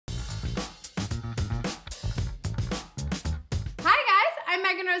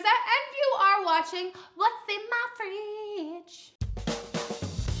Meghan Rosette, and you are watching What's in My Fridge.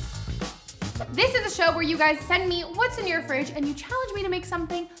 This is a show where you guys send me what's in your fridge and you challenge me to make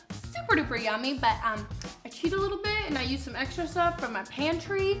something super duper yummy, but I cheat a little bit and I use some extra stuff from my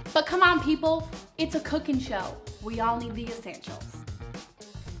pantry. But come on people, it's a cooking show. We all need the essentials.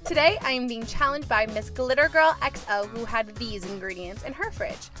 Today I am being challenged by MsGlitterGirlxo, who had these ingredients in her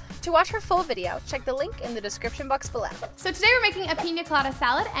fridge. To watch her full video, check the link in the description box below. So today we're making a Pina Colada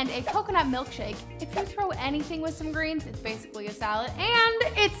salad and a coconut milkshake. If you throw anything with some greens, it's basically a salad,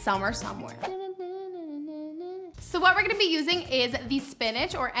 and it's summer somewhere. So what we're gonna be using is the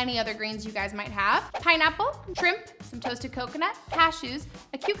spinach or any other greens you guys might have, pineapple, shrimp, some toasted coconut, cashews,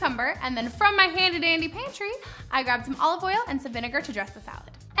 a cucumber, and then from my handy dandy pantry, I grabbed some olive oil and some vinegar to dress the salad.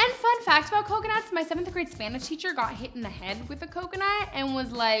 And fun fact about coconuts, my 7th grade Spanish teacher got hit in the head with a coconut and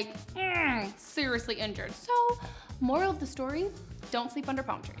was like, seriously injured. So, moral of the story, don't sleep under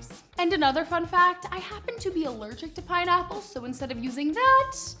palm trees. And another fun fact, I happen to be allergic to pineapple, so instead of using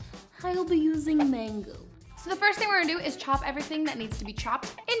that, I'll be using mango. So the first thing we're gonna do is chop everything that needs to be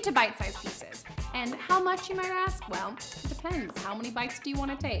chopped into bite-sized pieces. And how much, you might ask? Well, it depends. How many bites do you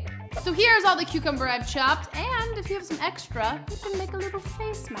wanna take? So here's all the cucumber I've chopped, and if you have some extra, you can make a little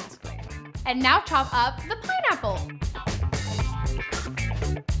face mask later. And now chop up the pineapple.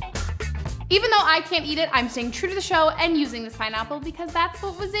 Even though I can't eat it, I'm staying true to the show and using this pineapple because that's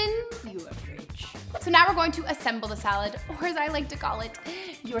what was in your fridge. So now we're going to assemble the salad, or as I like to call it,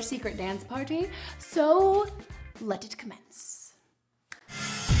 your secret dance party. So let it commence.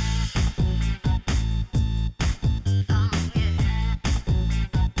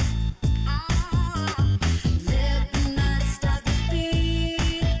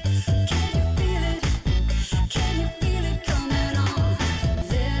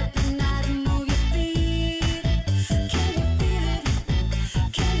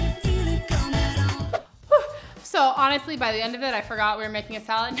 So honestly, by the end of it, I forgot we were making a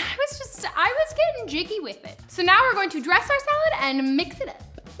salad. I was getting jiggy with it. So now we're going to dress our salad and mix it up.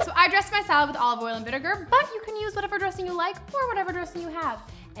 So I dressed my salad with olive oil and vinegar, but you can use whatever dressing you like or whatever dressing you have.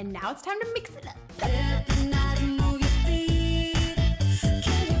 And now it's time to mix it up.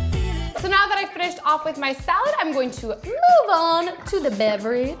 So now that I've finished off with my salad, I'm going to move on to the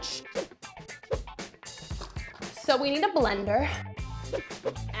beverage. So we need a blender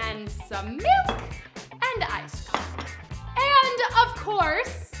and some milk and ice cream. And of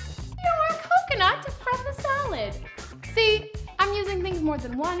course, your coconut from the salad. See, I'm using things more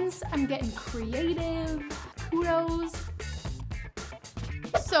than once. I'm getting creative. Kudos.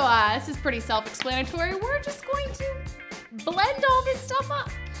 So this is pretty self-explanatory. We're just going to blend all this stuff up.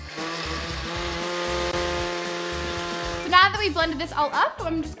 So now that we've blended this all up,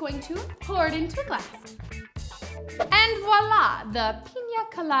 I'm just going to pour it into a glass. And voila, the Pina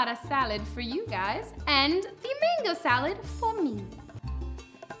Colada salad for you guys and the mango salad for me.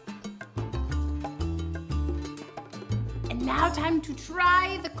 And now time to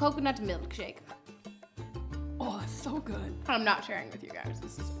try the coconut milkshake. Oh, it's so good. I'm not sharing with you guys.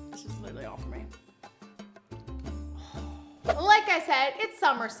 This is literally all for me. Like I said, it's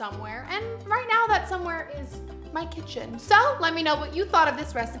summer somewhere, and right now that somewhere is my kitchen. So let me know what you thought of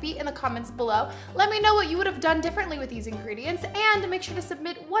this recipe in the comments below. Let me know what you would have done differently with these ingredients, and make sure to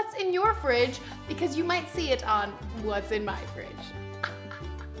submit what's in your fridge because you might see it on What's in My Fridge.